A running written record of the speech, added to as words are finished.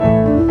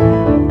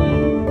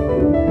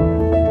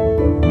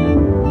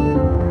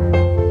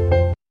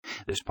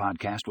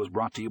podcast was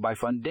brought to you by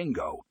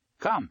Fundingo.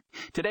 Come,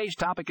 today's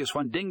topic is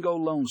Fundingo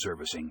loan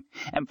servicing,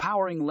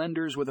 empowering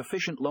lenders with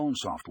efficient loan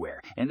software.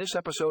 In this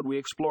episode, we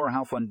explore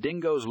how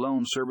Fundingo's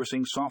loan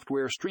servicing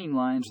software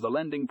streamlines the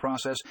lending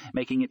process,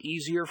 making it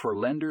easier for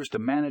lenders to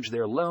manage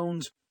their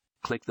loans.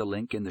 Click the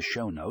link in the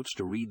show notes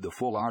to read the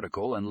full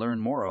article and learn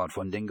more about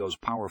Fundingo's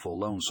powerful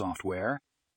loan software.